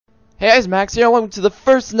Hey guys, Max here, and welcome to the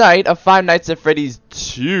first night of Five Nights at Freddy's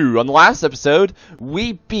 2. On the last episode,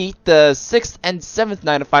 we beat the 6th and 7th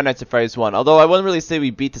night of Five Nights at Freddy's 1. Although I wouldn't really say we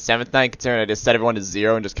beat the 7th night, considering I just set everyone to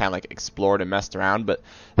 0 and just kind of like explored and messed around, but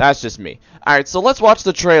that's just me. Alright, so let's watch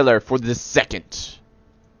the trailer for the second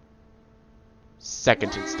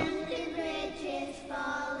installment.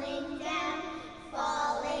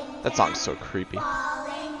 That song's so creepy.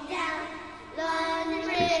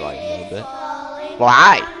 Increase volume a little bit. Well,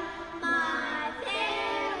 hi!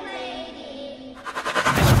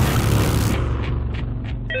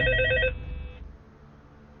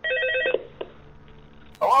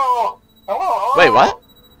 Wait, what?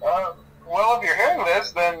 Well, if you're hearing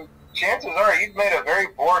this, then chances are you've made a very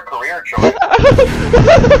poor career choice.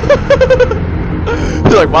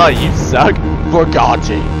 You're like, wow, you suck.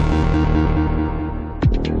 Porygon-z.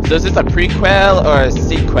 So is this a prequel or a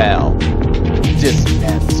sequel? Just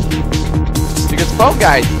meant. Because Phone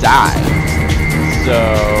Guy died.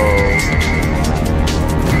 So...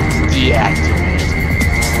 deactivate.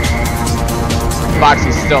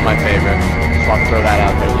 Foxy's still my favorite. Just want to throw that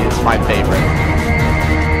out there. It's my favorite.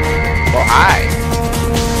 Well, hi.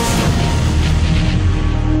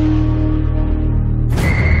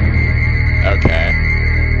 Okay.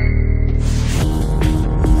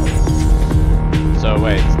 So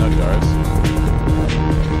wait, it's no doors.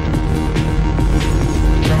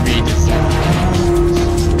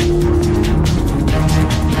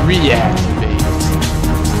 Reactivate.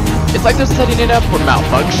 It's like they're setting it up for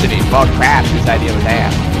malfunctioning. Well, crap, whose idea was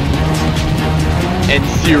that? And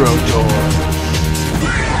 0 doors.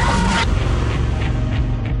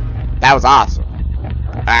 That was awesome.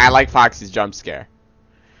 I like Foxy's jump scare.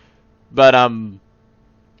 But,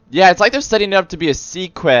 yeah, it's like they're setting it up to be a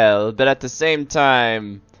sequel, but at the same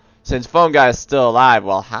time, since Phone Guy is still alive,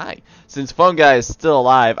 well, hi. Since Phone Guy is still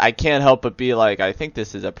alive, I can't help but be like, I think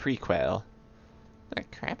this is a prequel. What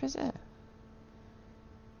crap is that?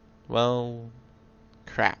 Well,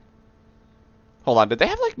 crap. Hold on, did they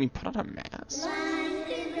have, like, me put on a mask?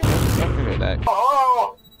 Don't remember that.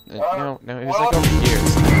 Oh! No, it was like over here.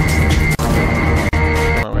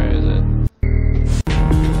 Oh, where is it?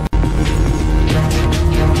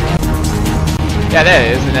 Yeah, there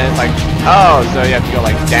it is, and then it's like, oh, so you have to go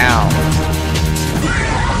like down.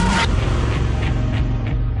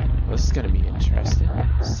 Well, this is gonna be interesting,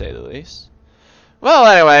 to say the least. Well,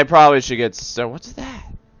 anyway, I probably should get started. What's that?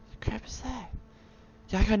 What crap is that?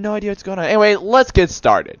 Yeah, I got no idea what's going on. Anyway, let's get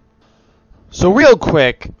started. So real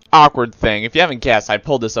quick, awkward thing. If you haven't guessed, I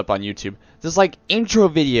pulled this up on YouTube. This like intro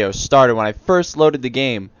video started when I first loaded the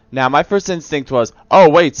game. Now my first instinct was, oh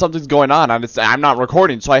wait, something's going on. I'm not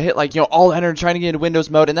recording, so I hit like all enter trying to get into Windows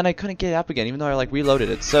mode, and then I couldn't get it up again, even though I like reloaded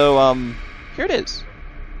it. So here it is.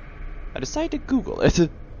 I decided to Google it.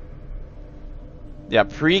 Yeah,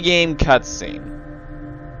 pre-game cutscene.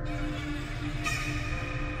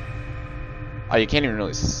 Oh, you can't even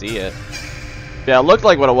really see it. Yeah, it looked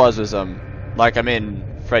like what it was like I'm in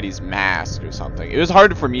Freddy's mask or something. It was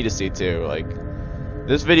hard for me to see too. Like,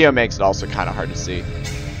 this video makes it also kind of hard to see.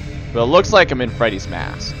 But it looks like I'm in Freddy's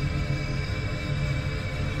mask.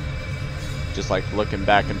 Just like looking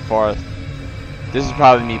back and forth. This is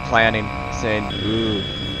probably me planning, saying, ooh,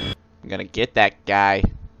 I'm gonna get that guy.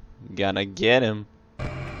 I'm gonna get him.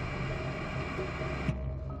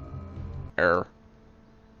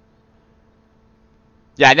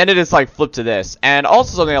 Yeah, and then it just like flipped to this. And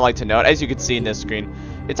also something I like to note, as you can see in this screen,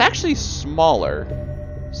 it's actually smaller.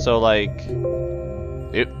 So like,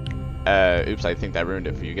 oops, I think that ruined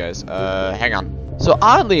it for you guys. Hang on. So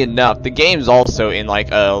oddly enough, the game's also in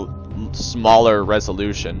like a smaller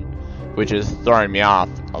resolution, which is throwing me off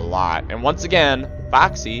a lot. And once again,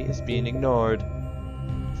 Foxy is being ignored.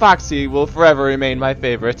 Foxy will forever remain my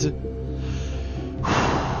favorite.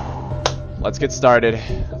 Let's get started.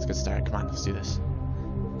 Let's get started. Come on, let's do this.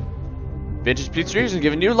 Vintage Pizzerias is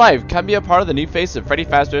giving new life. Come be a part of the new face of Freddy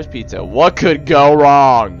Fazbear's Pizza. What could go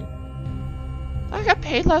wrong? I got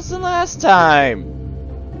paid less than last time.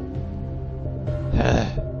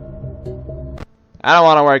 I don't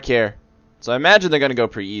want to work here. So I imagine they're going to go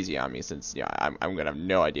pretty easy on me since, yeah, I'm going to have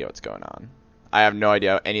no idea what's going on. I have no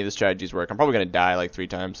idea how any of the strategies work. I'm probably going to die like 3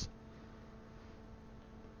 times.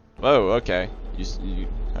 Whoa, okay.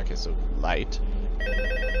 Okay, so light.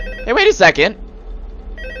 Hey, wait a second.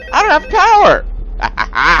 I don't have power.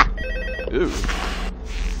 Ooh.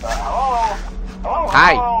 Hello?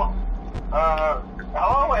 Hi.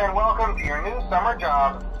 Hello and welcome to your new summer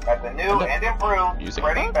job at the new and improved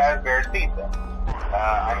Freddy Fazbear's Pizza.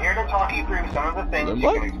 I'm here to talk you through some of the things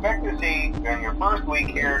you can expect to see during your first week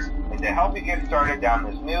here and to help you get started down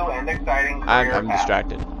this new and exciting career I'm path.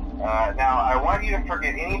 distracted. Now, I want you to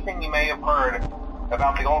forget anything you may have heard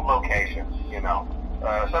about the old location, you know.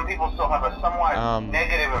 Some people still have a somewhat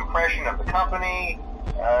negative impression of the company.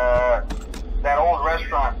 That old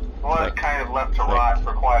restaurant was kind of left to rot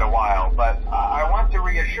for quite a while, but I want to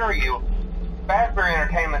reassure you, Fazbear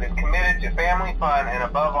Entertainment is committed to family fun and,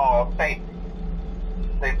 above all, safety.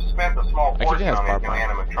 They've spent a small portion on these new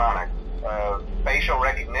animatronics. Facial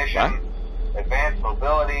recognition, advanced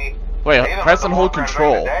mobility. Wait, press and hold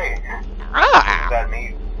control. That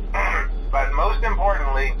neat. But most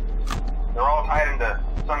importantly, they're all tied into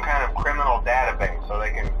some kind of criminal database so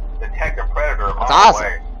they can detect a predator a mile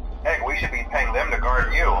away. Heck, we should be paying them to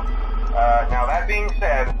guard you. Now, that being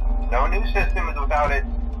said, no new system is without its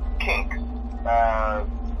kinks.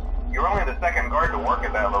 You're only the second guard to work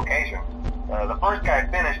at that location. The first guy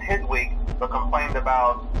finished his week, but complained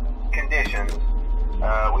about conditions.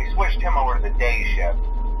 We switched him over to the day shift.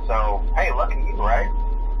 So, hey, lucky you, right?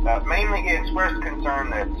 Mainly he expressed concern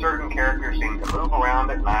that certain characters seemed to move around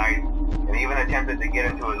at night, and even attempted to get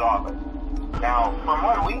into his office. Now, from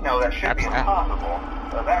what we know, that should be impossible.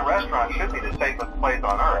 That restaurant should be the safest place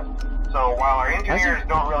on Earth. So while our engineers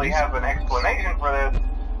don't really have an explanation for this,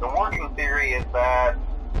 the working theory is that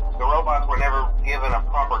the robots were never given a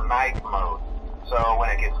proper night mode. So when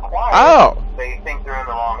it gets quiet, they think they're in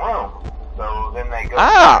the wrong room. So then they go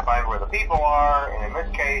to find where the people are, and in this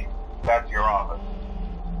case, that's your office.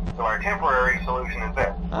 So our temporary solution is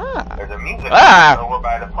this. There's a music box over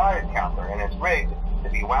by the prize counter, and it's rigged to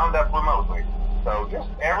be wound up remotely. So just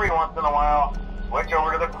every once in a while, switch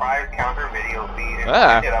over to the prize counter video feed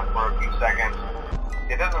and pick it up for a few seconds.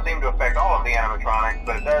 It doesn't seem to affect all of the animatronics,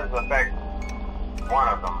 but it does affect one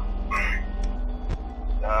of them.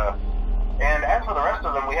 And as for the rest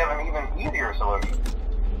of them, we have an even easier solution.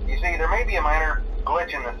 You see, there may be a minor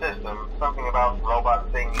glitch in the system, something about the robot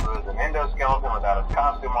seeing you as an endoskeleton without his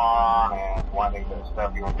costume on, and wanting to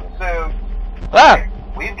stuff you into a suit.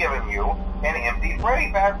 We've given you an empty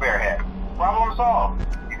Freddy Fazbear head. Problem solved.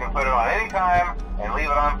 You can put it on any time and leave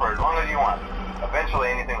it on for as long as you want. Eventually,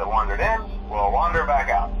 anything that wandered in will wander back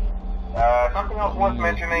out. Something else worth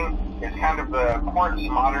mentioning is kind of the quirky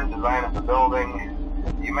modern design of the building.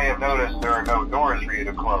 You may have noticed there are no doors for you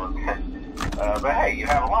to close. But hey, you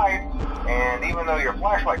have light, and even though your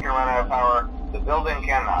flashlight can run out of power, the building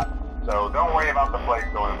cannot. So don't worry about the place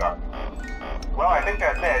going dark. Well, I think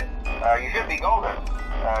that's it. You should be golden.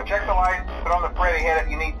 Check the lights, put on the Freddy head if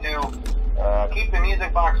you need to. Keep the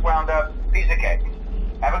music box wound up. Piece of cake.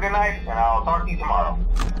 Have a good night, and I'll talk to you tomorrow.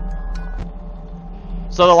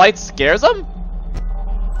 So the light scares him?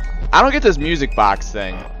 I don't get this music box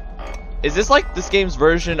thing. Is this like this game's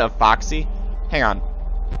version of Foxy? Hang on.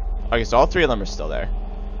 Okay, so all three of them are still there.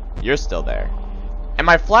 You're still there. And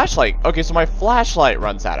my flashlight. Okay, so my flashlight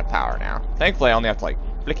runs out of power now. Thankfully, I only have to like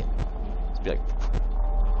flick it. Just be like.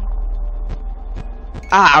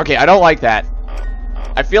 Okay, I don't like that.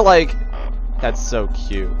 I feel like that's so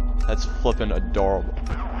cute. That's flippin' adorable.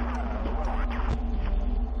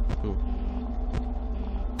 Ooh.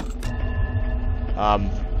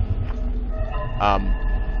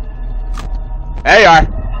 There you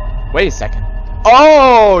are. Wait a second.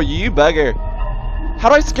 Oh, you bugger. How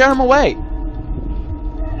do I scare him away?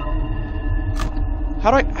 How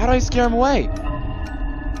do I scare him away?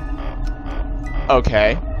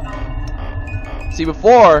 Okay. See,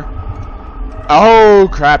 before... Oh,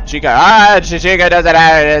 crap, Chica. Chica doesn't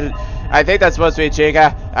have it. I think that's supposed to be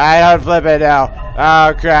Chica. I don't flip it now.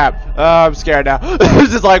 Oh, crap. Oh, I'm scared now.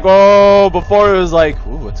 It's just like, whoa. Before it was like,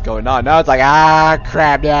 ooh, what's going on? Now it's like,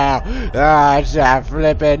 crap now. I'm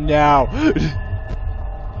flipping now.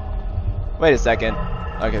 Wait a second.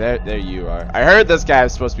 Okay, there you are. I heard this guy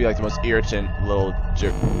is supposed to be like the most irritant little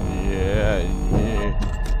jerk. Yeah,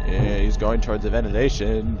 he's going towards the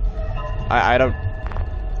ventilation. I don't...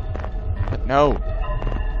 No.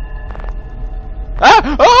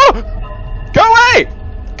 Oh! Go away!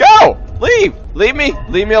 Go! Leave! Leave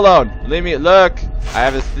me alone. Leave me. Look, I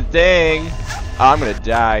have this thing. Oh, I'm gonna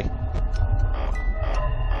die.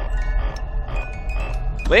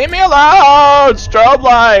 Leave me alone! Strobe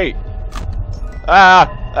light!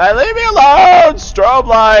 Leave me alone! Strobe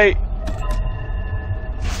light!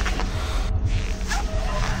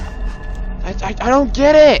 I don't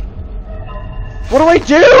get it! What do I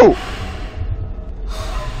do?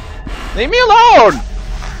 Leave me alone!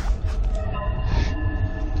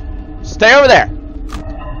 Stay over there!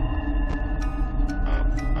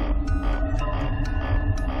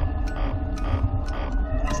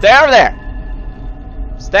 Stay over there!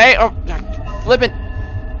 Stay... Oh, flip it!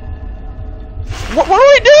 What do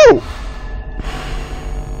I do?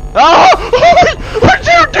 Oh!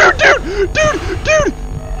 Dude!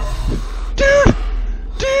 Dude!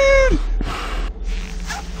 Dude!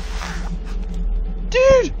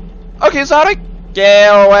 Dude! Okay, Sonic! Get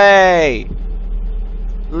away!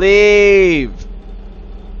 Leave!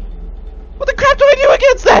 What the crap do I do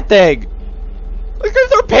against that thing? Like, they're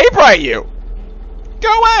throwing paper at you!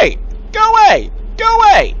 Go away! Go away! Go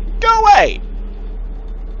away! Go away!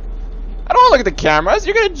 I don't want to look at the cameras.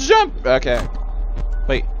 You're gonna jump. Okay.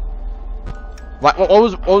 Wait. What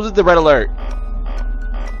was the red alert?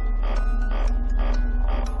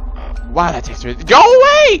 Wow, that takes me. Go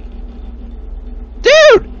away!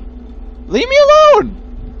 Dude! Leave me alone!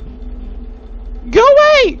 Go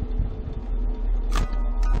away!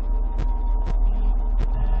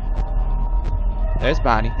 There's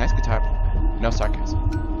Bonnie. Nice guitar. No sarcasm.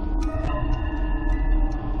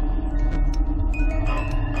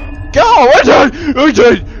 Go!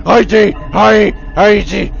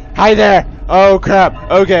 Hi there! Oh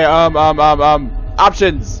crap. Okay,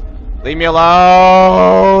 options. Leave me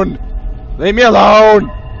alone! Leave me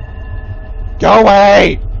alone! Go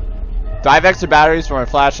away! Do I have extra batteries for my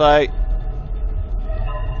flashlight?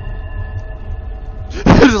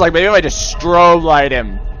 Just like, maybe if I just strobe light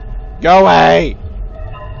him. Go away!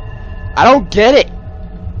 I don't get it!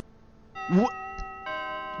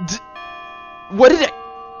 What did I...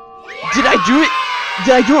 Did I do it?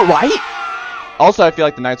 Did I do it right? Also, I feel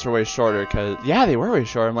like the nights were way shorter, because... Yeah, they were way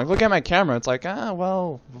shorter. I'm like, look at my camera. It's like,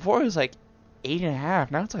 well... Before it was like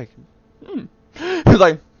 8.5. Now it's like... It's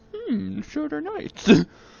like... Shorter nights.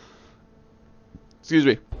 Excuse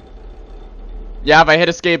me. Yeah, if I hit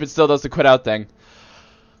escape, it still does the quit out thing.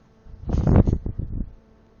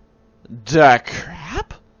 The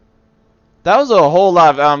crap? That was a whole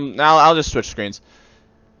lot of, now I'll just switch screens.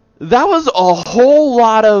 That was a whole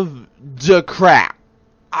lot of the crap.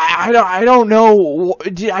 I don't know.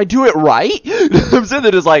 Did I do it right? I'm sitting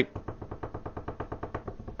there just like...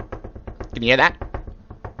 Can you hear that?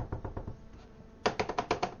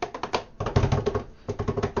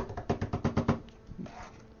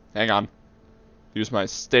 Hang on. Use my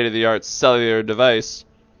state-of-the-art cellular device.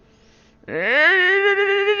 I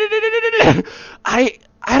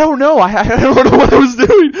don't know. I don't know what I was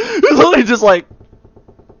doing. It was literally just like...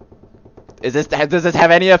 does this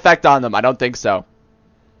have any effect on them? I don't think so.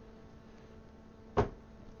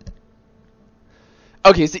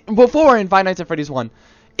 Okay, see, before in Five Nights at Freddy's 1,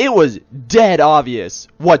 it was dead obvious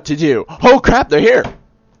what to do. Oh crap, they're here.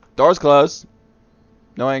 Door's closed.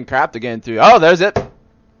 Knowing crap, they're getting through. Oh, there's it.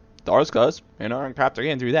 Door's closed. You know, and crap, they're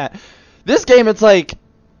getting through that. This game, it's like...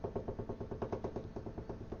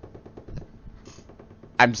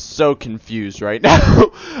 I'm so confused right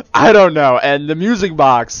now. I don't know. And the music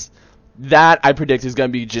box, that I predict is going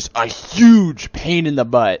to be just a huge pain in the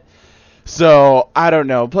butt. So, I don't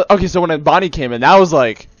know. Okay, so when Bonnie came in, that was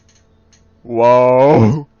like...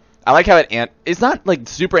 Whoa. I like how it's not like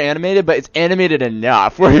super animated, but it's animated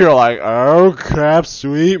enough where you're like, oh crap,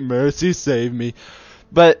 sweet mercy, save me.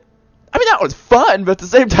 But, I mean, that was fun, but at the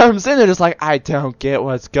same time, I'm sitting there just like, I don't get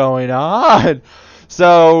what's going on.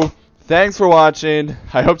 So... Thanks for watching.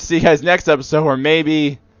 I hope to see you guys next episode where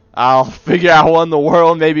maybe I'll figure out what in the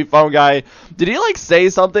world. Maybe Phone Guy. Did he like say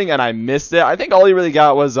something and I missed it? I think all he really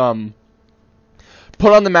got was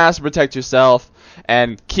put on the mask to protect yourself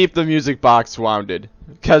and keep the music box wounded.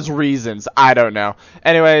 'Cause reasons. I don't know.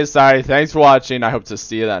 Anyways, sorry. Thanks for watching. I hope to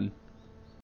see you then.